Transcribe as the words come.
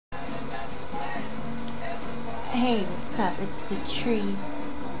Hey, what's up? It's the tree.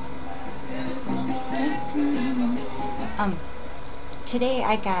 Today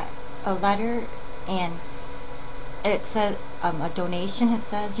I got a letter, and it says a donation. It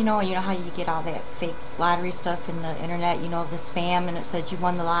says, you know how you get all that fake lottery stuff in the internet, the spam, and it says you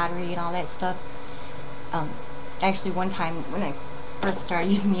won the lottery and all that stuff. Actually, one time when I first started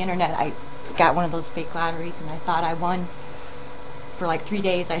using the internet, I got one of those fake lotteries, and I thought I won. For like 3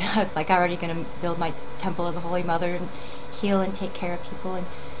 days, I was like already going to build my temple of the Holy Mother and heal and take care of people and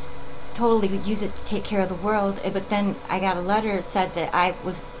totally use it to take care of the world. But then I got a letter that said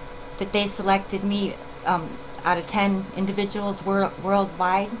that they selected me out of 10 individuals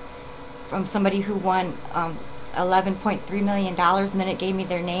worldwide from somebody who won $11.3 million, and then it gave me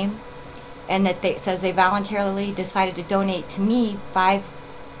their name, and that it says they voluntarily decided to donate to me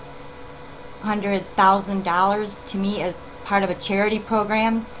 $500,000 to me as part of a charity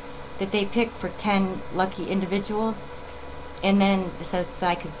program that they picked for 10 lucky individuals. And then it says that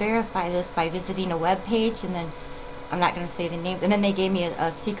I could verify this by visiting a web page, and then I'm not going to say the name. And then they gave me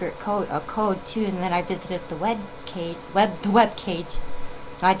a secret code too. And then I visited the web page.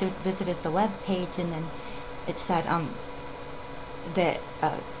 I visited the web page, and then it said that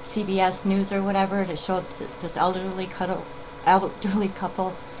CBS News or whatever, that showed this elderly couple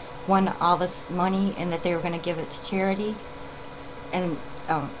won all this money, and that they were going to give it to charity. And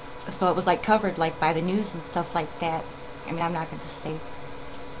so it was like covered like by the news and stuff like that. I mean, I'm not going to say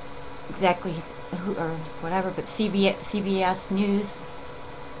exactly who or whatever, but CBS News,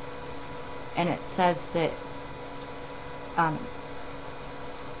 and it says that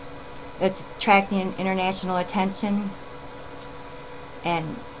it's attracting international attention,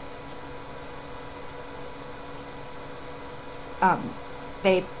 and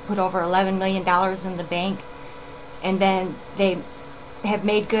they put over $11 million in the bank, and then they have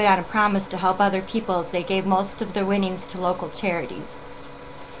made good on a promise to help other people, as they gave most of their winnings to local charities.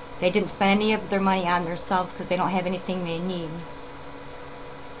 They didn't spend any of their money on themselves because they don't have anything they need.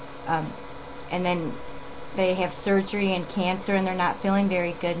 And then they have surgery and cancer, and they're not feeling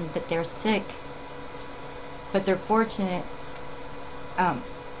very good, and that they're sick. But they're fortunate.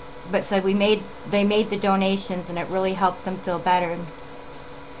 But said they made the donations, and it really helped them feel better.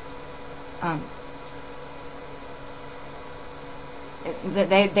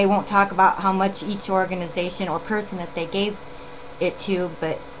 They won't talk about how much each organization or person that they gave it to,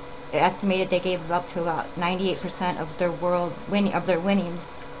 but it estimated they gave up to about 98% of their winnings.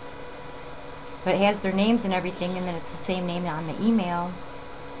 But it has their names and everything, and then it's the same name on the email.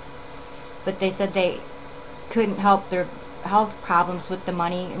 But they said they couldn't help their health problems with the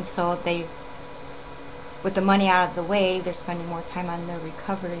money, and so with the money out of the way, they're spending more time on their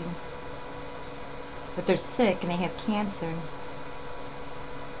recovery. But they're sick and they have cancer.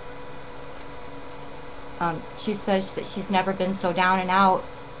 She says that she's never been so down and out.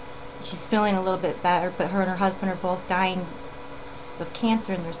 She's feeling a little bit better, but her and her husband are both dying of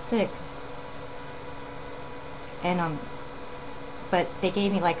cancer, and they're sick. And but they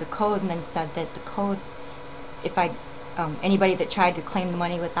gave me like a code, and then said that the code, if anybody that tried to claim the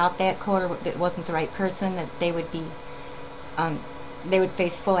money without that code, or that wasn't the right person, that they would be they would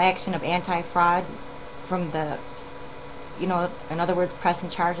face full action of anti-fraud from the, in other words, pressing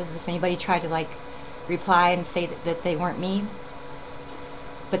charges if anybody tried to like reply and say that they weren't me.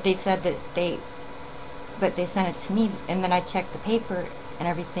 But they said that they sent it to me, and then I checked the paper and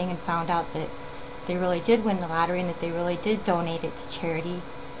everything and found out that they really did win the lottery, and that they really did donate it to charity,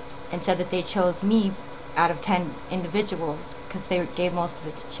 and said that they chose me out of 10 individuals because they gave most of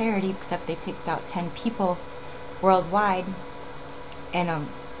it to charity, except they picked out 10 people worldwide, and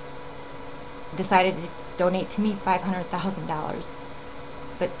decided to donate to me $500,000.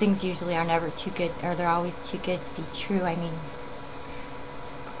 But things usually are never too good, or they're always too good to be true. I mean,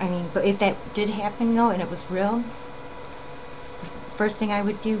 but if that did happen though, and it was real, the first thing I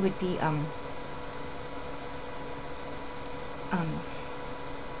would do would be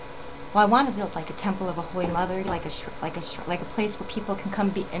well, I want to build like a temple of a Holy Mother, like a place where people can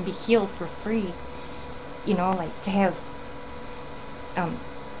come and be healed for free. Like to have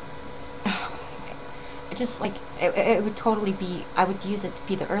just like it would totally be. I would use it to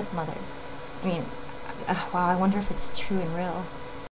be the Earth Mother. I mean, wow, I wonder if it's true and real.